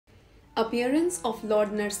Appearance of Lord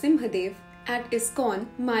Narsimhadev at ISKCON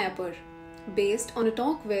Mayapur, based on a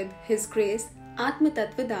talk with His Grace Atma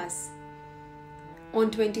Tattva Das.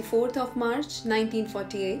 On 24th of March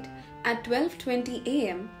 1948 at 12:20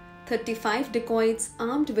 am, 35 dacoits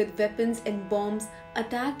armed with weapons and bombs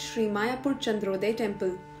attacked Sri Mayapur Chandrodaya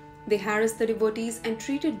temple. They harassed the devotees and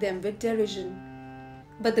treated them with derision.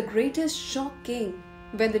 But the greatest shock came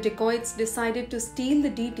when the dacoits decided to steal the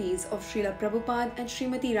deities of Srila Prabhupada and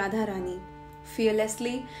Srimati Radharani.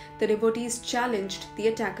 Fearlessly, the devotees challenged the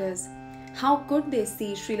attackers. How could they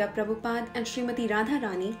see Srila Prabhupada and Srimati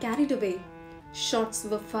Radharani carried away? Shots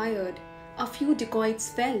were fired, a few dacoits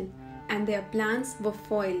fell, and their plans were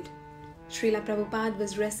foiled. Srila Prabhupada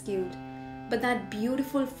was rescued, but that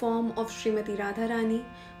beautiful form of Srimati Radharani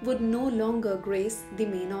would no longer grace the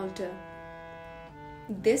main altar.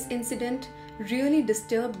 This incident really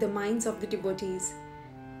disturbed the minds of the devotees.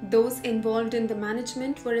 Those involved in the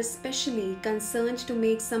management were especially concerned to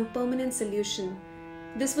make some permanent solution.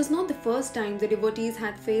 This was not the first time the devotees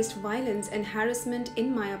had faced violence and harassment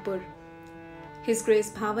in Mayapur. His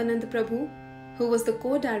Grace Bhavanand Prabhu, who was the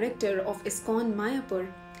co-director of ISKCON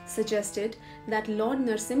Mayapur, suggested that Lord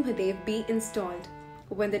Narsimhadev be installed.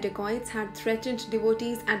 When the dacoits had threatened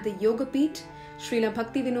devotees at the Yoga Peeth, Srila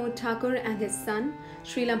Bhakti Vinod Thakur and his son,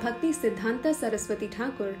 Srila Bhakti Siddhanta Saraswati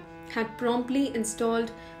Thakur, had promptly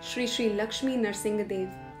installed Sri Sri Lakshmi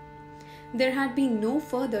Narsimhadev. There had been no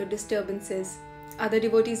further disturbances. Other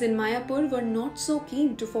devotees in Mayapur were not so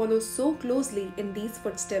keen to follow so closely in these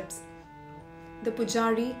footsteps. The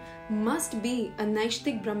pujari must be a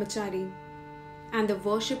Naishtik brahmachari, and the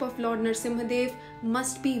worship of Lord Narsimhadev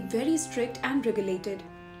must be very strict and regulated.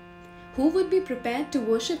 Who would be prepared to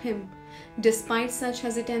worship him? Despite such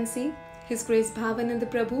hesitancy, His Grace Bhavanand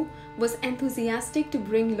Prabhu was enthusiastic to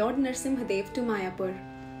bring Lord Narsimhadev to Mayapur.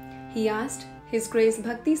 He asked His Grace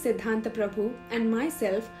Bhakti Siddhanta Prabhu and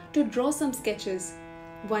myself to draw some sketches.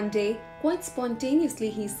 One day, quite spontaneously,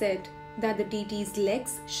 he said that the deity's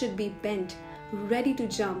legs should be bent, ready to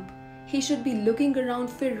jump. He should be looking around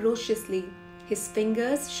ferociously. His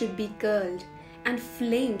fingers should be curled, and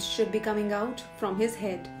flames should be coming out from his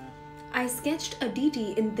head. I sketched a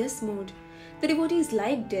deity in this mode. The devotees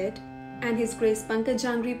liked it, and His Grace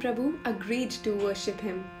Pankajangri Prabhu agreed to worship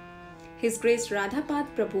him. His Grace Radhapad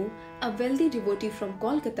Prabhu, a wealthy devotee from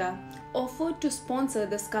Kolkata, offered to sponsor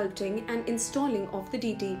the sculpting and installing of the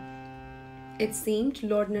deity. It seemed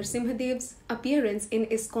Lord Narsimhadev's appearance in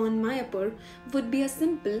ISKCON Mayapur would be a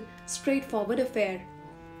simple, straightforward affair.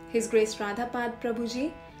 His Grace Radhapad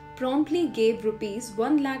Prabhuji promptly gave rupees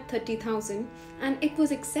 1,30,000, and it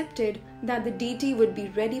was accepted that the deity would be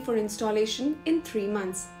ready for installation in 3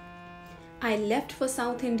 months. I left for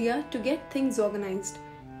South India to get things organized.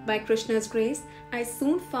 By Krishna's grace, I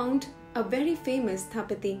soon found a very famous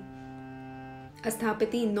sthapati. A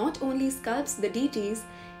sthapati not only sculpts the deities,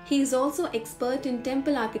 he is also expert in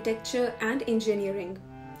temple architecture and engineering.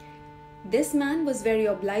 This man was very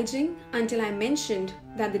obliging until I mentioned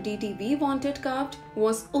that the deity we wanted carved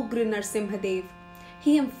was Ugra Narsimhadev.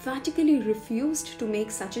 He emphatically refused to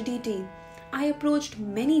make such a deity. I approached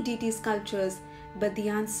many deity sculptures, but the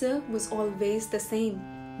answer was always the same: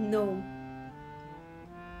 no.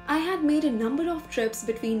 I had made a number of trips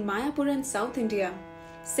between Mayapur and South India.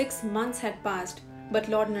 6 months had passed, but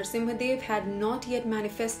Lord Narsimhadev had not yet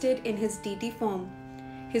manifested in his deity form.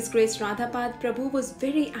 His Grace Radhapad Prabhu was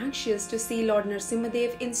very anxious to see Lord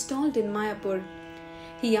Narsimhadev installed in Mayapur.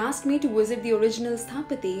 He asked me to visit the original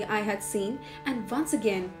sthapati I had seen and once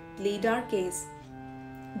again plead our case.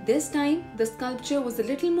 This time, the sculpture was a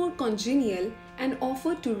little more congenial and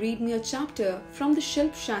offered to read me a chapter from the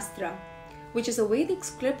Shilp Shastra, which is a Vedic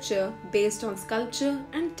scripture based on sculpture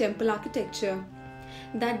and temple architecture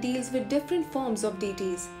that deals with different forms of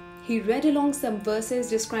deities. He read along some verses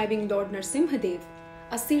describing Lord Narsimhadev.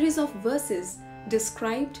 A series of verses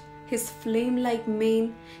described his flame-like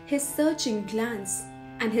mane, his searching glance,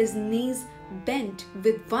 and his knees bent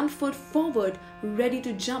with one foot forward, ready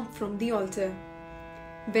to jump from the altar.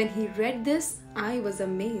 When he read this, I was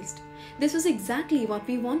amazed. This was exactly what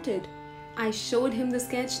we wanted. I showed him the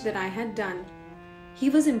sketch that I had done. He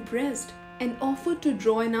was impressed and offered to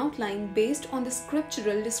draw an outline based on the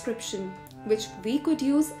scriptural description, which we could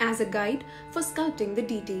use as a guide for sculpting the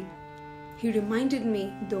deity. He reminded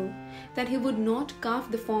me, though, that he would not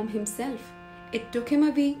carve the form himself. It took him a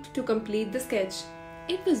week to complete the sketch.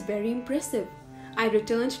 It was very impressive. I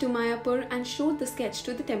returned to Mayapur and showed the sketch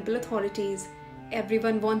to the temple authorities.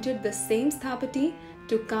 Everyone wanted the same sthapati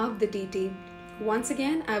to carve the deity. Once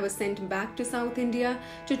again, I was sent back to South India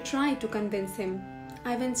to try to convince him.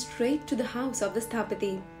 I went straight to the house of the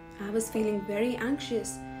sthapati. I was feeling very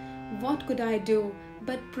anxious. What could I do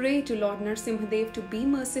but pray to Lord Narsimhadev to be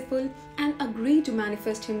merciful and agree to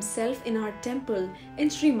manifest himself in our temple in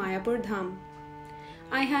Sri Mayapur Dham?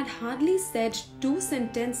 I had hardly said 2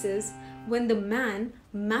 sentences when the man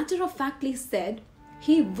matter-of-factly said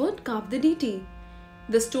he would carve the deity.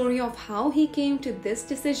 The story of how he came to this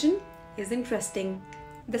decision is interesting.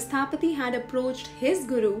 The Sthapati had approached his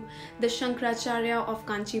guru, the Shankaracharya of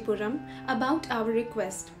Kanchipuram, about our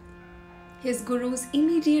request. His guru's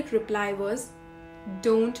immediate reply was,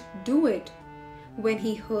 "Don't do it." When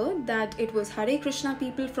he heard that it was Hare Krishna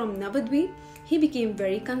people from Navadvip, he became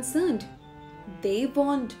very concerned. They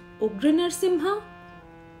want Ugra Narsimha?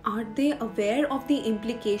 Are they aware of the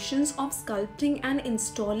implications of sculpting and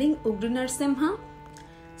installing Ugra Narsimha?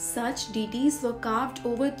 Such deities were carved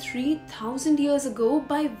over 3000 years ago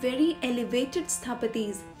by very elevated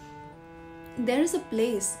Sthapatis. There is a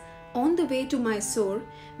place on the way to Mysore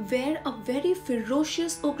where a very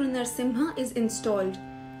ferocious Ugra Narsimha is installed.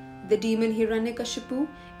 The demon Hiranyakashipu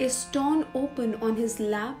is torn open on his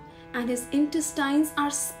lap and his intestines are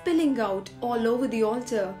spilling out all over the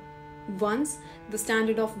altar. Once, the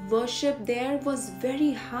standard of worship there was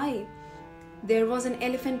very high. There was an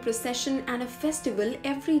elephant procession and a festival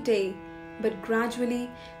every day, but gradually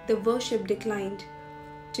the worship declined.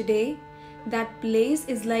 Today, that place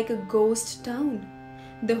is like a ghost town.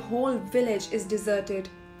 The whole village is deserted.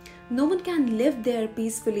 No one can live there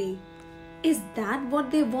peacefully. Is that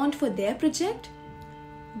what they want for their project?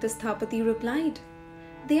 The Sthapati replied,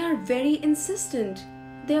 "They are very insistent.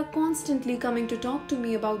 They are constantly coming to talk to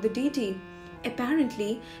me about the deity.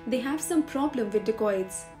 Apparently, they have some problem with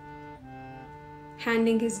dacoits."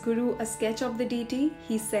 Handing his guru a sketch of the deity,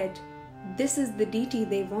 he said, "This is the deity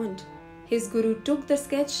they want." His guru took the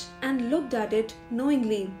sketch and looked at it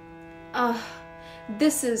knowingly. "Ah,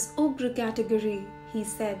 this is Ugra category," he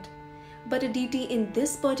said. "But a deity in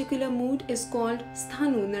this particular mood is called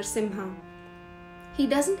Sthanu Narsimha. He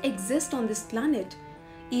doesn't exist on this planet.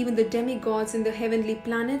 Even the demigods in the heavenly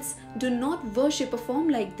planets do not worship a form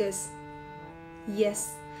like this.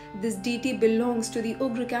 Yes, this deity belongs to the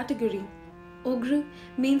Ugra category. Ugra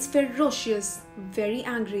means ferocious, very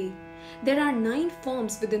angry. There are 9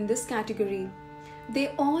 forms within this category. They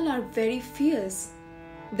all are very fierce.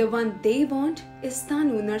 The one they want is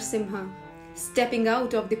Sthanu Narsimha, stepping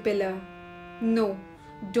out of the pillar. No,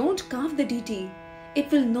 don't carve the deity.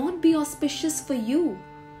 It will not be auspicious for you.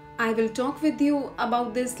 I will talk with you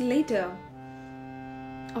about this later."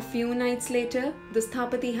 A few nights later, the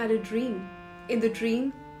Sthapati had a dream. In the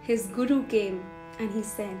dream, his guru came and he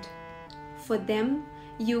said, "For them,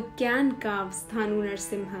 you can carve Sthanu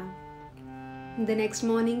Narsimha." The next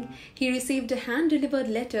morning, he received a hand-delivered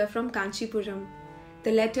letter from Kanchipuram.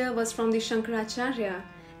 The letter was from the Shankaracharya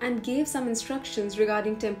and gave some instructions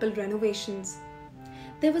regarding temple renovations.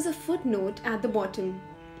 There was a footnote at the bottom.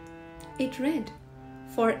 It read,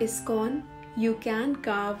 "For ISKCON, you can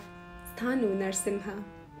carve Sthanu Narsimha."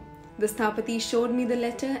 The Sthapati showed me the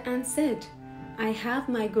letter and said, "I have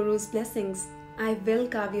my Guru's blessings. I will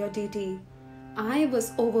carve your deity." I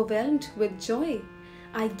was overwhelmed with joy.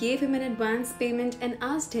 I gave him an advance payment and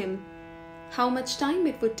asked him how much time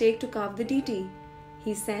it would take to carve the deity.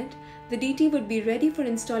 He said the deity would be ready for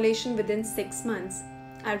installation within 6 months.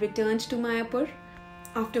 I returned to Mayapur.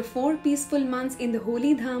 After 4 peaceful months in the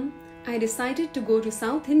Holy Dham, I decided to go to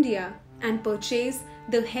South India and purchase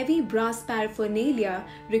the heavy brass paraphernalia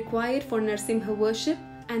required for Narsimha worship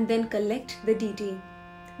and then collect the deity.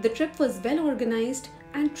 The trip was well organized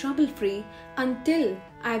and trouble-free until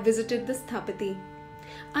I visited the Sthapati.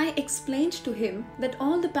 I explained to him that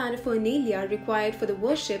all the paraphernalia required for the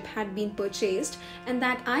worship had been purchased and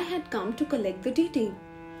that I had come to collect the deity.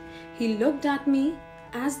 He looked at me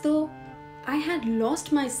as though I had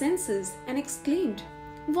lost my senses and exclaimed,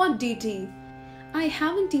 "What deity? I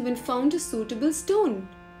haven't even found a suitable stone."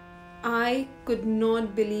 I could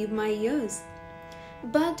not believe my ears.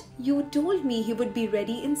 "But you told me he would be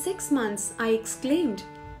ready in 6 months," I exclaimed.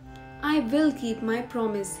 "I will keep my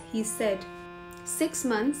promise," he said. 6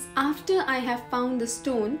 months after I have found the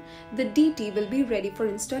stone, the deity will be ready for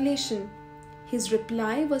installation. His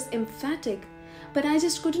reply was emphatic, but I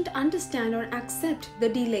just couldn't understand or accept the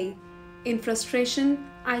delay. In frustration,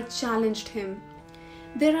 I challenged him.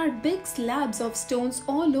 "There are big slabs of stones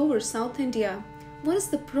all over South India. What is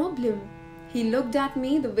the problem?" He looked at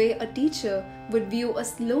me the way a teacher would view a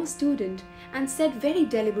slow student and said very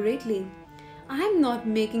deliberately, "I am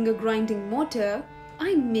not making a grinding mortar, I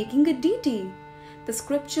am making a deity. The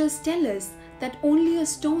scriptures tell us that only a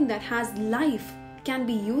stone that has life can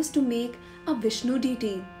be used to make a Vishnu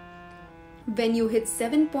deity. When you hit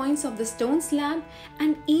 7 points of the stone slab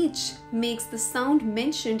and each makes the sound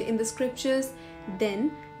mentioned in the scriptures,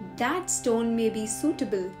 then that stone may be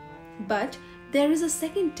suitable. But there is a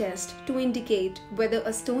second test to indicate whether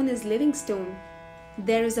a stone is living stone.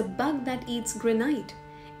 There is a bug that eats granite.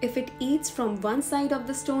 If it eats from one side of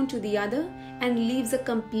the stone to the other and leaves a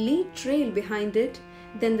complete trail behind it,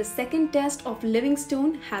 then the second test of living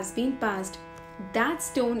stone has been passed. That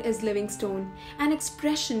stone is living stone, and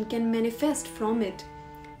expression can manifest from it.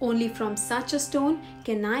 Only from such a stone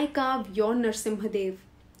can I carve your Narsimhadev.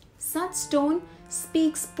 Such stone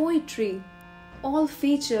speaks poetry. All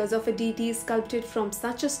features of a deity sculpted from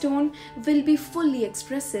such a stone will be fully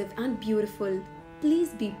expressive and beautiful. Please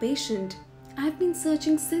be patient. I have been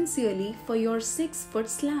searching sincerely for your 6-foot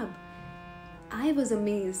slab. I was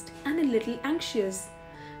amazed and a little anxious.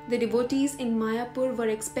 The devotees in Mayapur were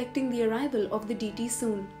expecting the arrival of the deity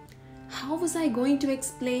soon. How was I going to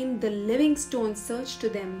explain the living stone search to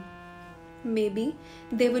them? Maybe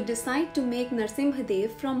they would decide to make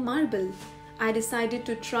Narsimhadev from marble. I decided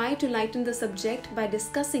to try to lighten the subject by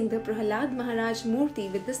discussing the Prahalad Maharaj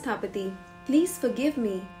Murti with the Sthapati. Please forgive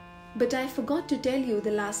me, but I forgot to tell you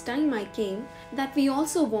the last time I came that we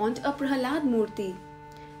also want a Prahalad Murti.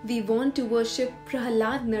 We want to worship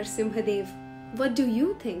Prahalad Nrisimhadev. What do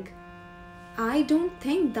you think? I don't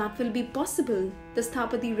think that will be possible, the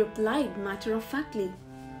Sthapati replied matter-of-factly.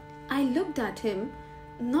 I looked at him,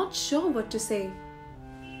 not sure what to say.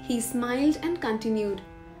 He smiled and continued,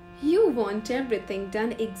 You want everything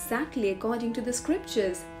done exactly according to the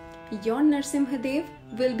scriptures. Your Narsimhadev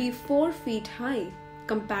will be 4 feet high.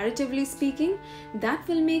 Comparatively speaking, that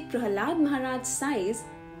will make Prahalad Maharaj's size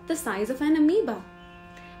the size of an amoeba.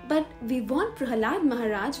 But we want Prahalad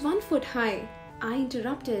Maharaj 1 foot high. I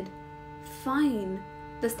interrupted. Fine,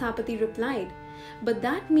 the Sthapati replied, but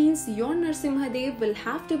that means your Narsimhadev will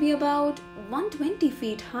have to be about 120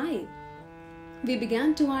 feet high. We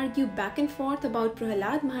began to argue back and forth about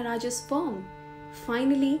Prahalad Maharaj's form.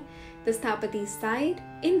 Finally, the Sthapati sighed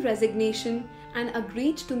in resignation and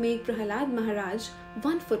agreed to make Prahalad Maharaj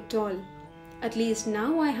 1 foot tall. At least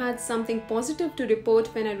now I had something positive to report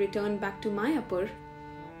when I returned back to Mayapur.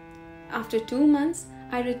 After 2 months,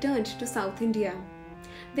 I returned to South India.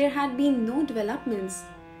 There had been no developments.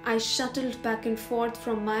 I shuttled back and forth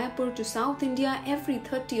from Mayapur to South India every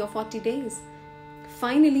 30 or 40 days.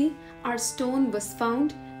 Finally, our stone was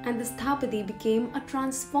found and the Sthapati became a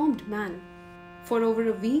transformed man. For over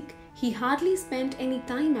a week, he hardly spent any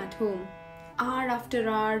time at home. Hour after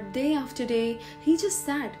hour, day after day, he just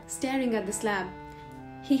sat staring at the slab.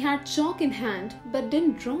 He had chalk in hand but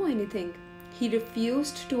didn't draw anything. He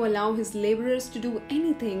refused to allow his laborers to do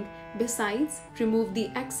anything besides remove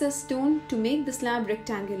the excess stone to make the slab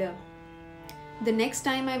rectangular. The next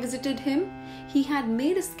time I visited him, he had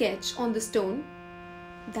made a sketch on the stone.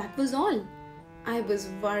 That was all. I was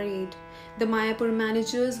worried. The Mayapur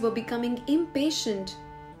managers were becoming impatient.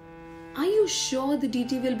 Are you sure the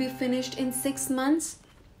deity will be finished in 6 months?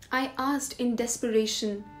 I asked in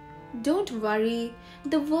desperation. Don't worry,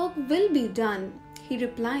 the work will be done, he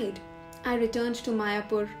replied. I returned to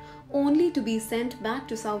Mayapur only to be sent back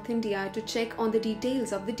to South India to check on the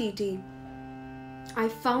details of the deity. I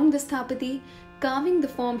found the Sthapati carving the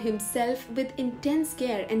form himself with intense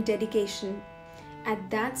care and dedication.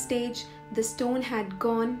 At that stage, the stone had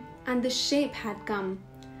gone and the shape had come.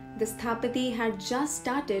 The Sthapati had just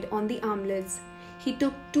started on the armlets. He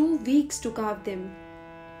took 2 weeks to carve them.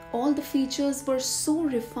 All the features were so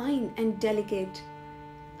refined and delicate.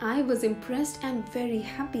 I was impressed and very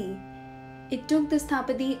happy. It took the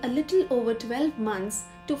Sthapati a little over 12 months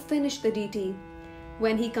to finish the deity.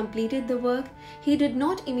 When he completed the work, he did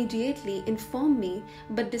not immediately inform me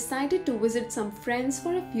but decided to visit some friends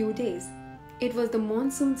for a few days. It was the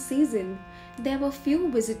monsoon season. There were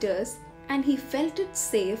few visitors and he felt it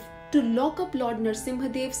safe to lock up Lord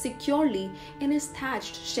Narsimhadev securely in his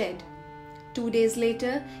thatched shed. 2 days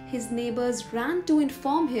later, his neighbors ran to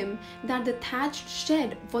inform him that the thatched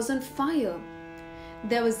shed was on fire.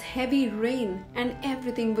 There was heavy rain and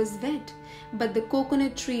everything was wet, but the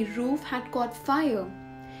coconut tree roof had caught fire.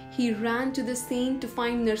 He ran to the scene to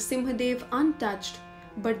find Narsimhadev untouched,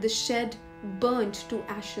 but the shed burnt to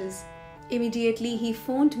ashes. Immediately he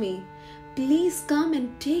phoned me. Please come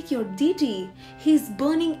and take your deity. He is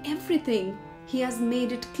burning everything. He has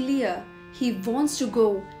made it clear. He wants to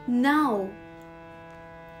go now.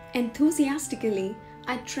 Enthusiastically,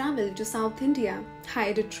 I travelled to South India,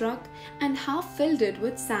 hired a truck and half filled it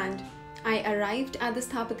with sand. I arrived at the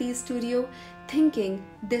Sthapati's studio thinking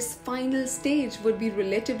this final stage would be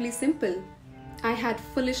relatively simple. I had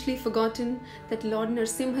foolishly forgotten that Lord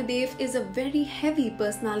Narsimhadev is a very heavy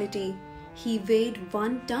personality. He weighed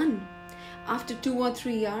 1 ton. After 2 or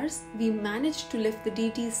 3 hours, we managed to lift the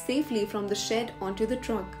deities safely from the shed onto the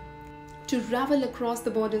truck. To travel across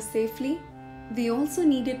the border safely, we also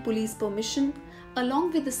needed police permission,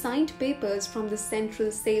 along with the signed papers from the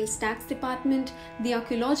Central Sales Tax Department, the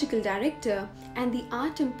Archaeological Director, and the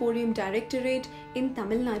Art Emporium Directorate in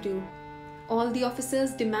Tamil Nadu. All the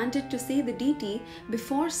officers demanded to see the deity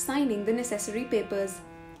before signing the necessary papers.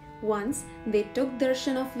 Once they took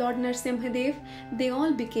darshan of Lord Narsimhadev, they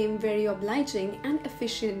all became very obliging and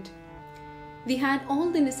efficient. We had all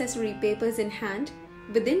the necessary papers in hand.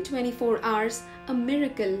 Within 24 hours, a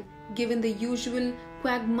miracle, given the usual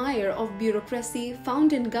quagmire of bureaucracy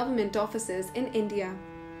found in government offices in India.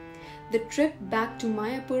 The trip back to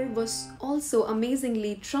Mayapur was also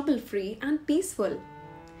amazingly trouble-free and peaceful.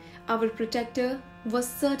 Our protector was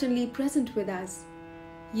certainly present with us.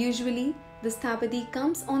 Usually, the Sthapati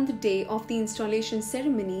comes on the day of the installation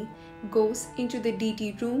ceremony, goes into the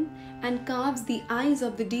deity room and carves the eyes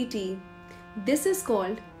of the deity. This is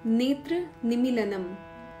called Netra Nimilanam.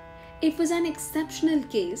 It was an exceptional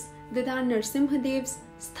case that our Narsimhadev's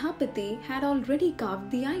Sthapati had already carved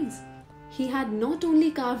the eyes. He had not only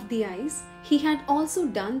carved the eyes, he had also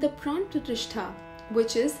done the Pran Pratishtha,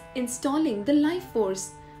 which is installing the life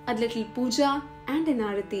force, a little puja and an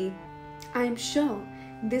arati. I am sure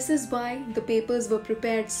this is why the papers were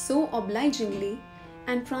prepared so obligingly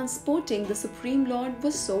and transporting the Supreme Lord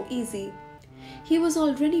was so easy. He was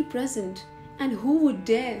already present, and who would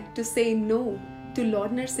dare to say no to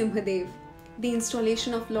Lord Narsimhadev? The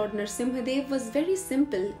installation of Lord Narsimhadev was very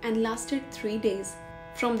simple and lasted 3 days,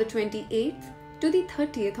 from the 28th to the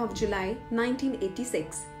 30th of July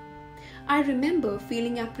 1986. I remember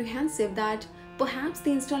feeling apprehensive that perhaps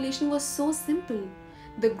the installation was so simple.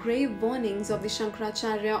 The grave warnings of the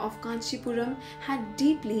Shankaracharya of Kanchipuram had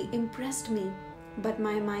deeply impressed me, but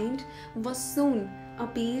my mind was soon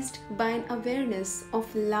appeased by an awareness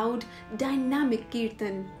of loud, dynamic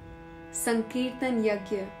kirtan, Sankirtan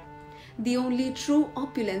Yagya. The only true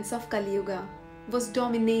opulence of Kali Yuga was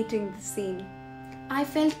dominating the scene. I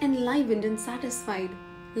felt enlivened and satisfied.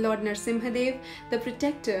 Lord Narsimhadev, the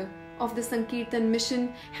protector of the Sankirtan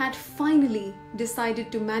mission, had finally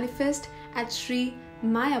decided to manifest at Sri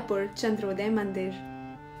Mayapur Chandrodaya Mandir.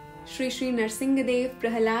 Sri Sri Narsimhadev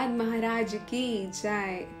Prahalad Maharaj ki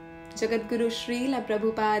jai. Jagat Guru Srila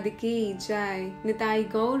Prabhupada ki jai. Nitai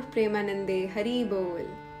Gaur Premanande Hari Bol.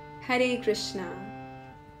 Hare Krishna.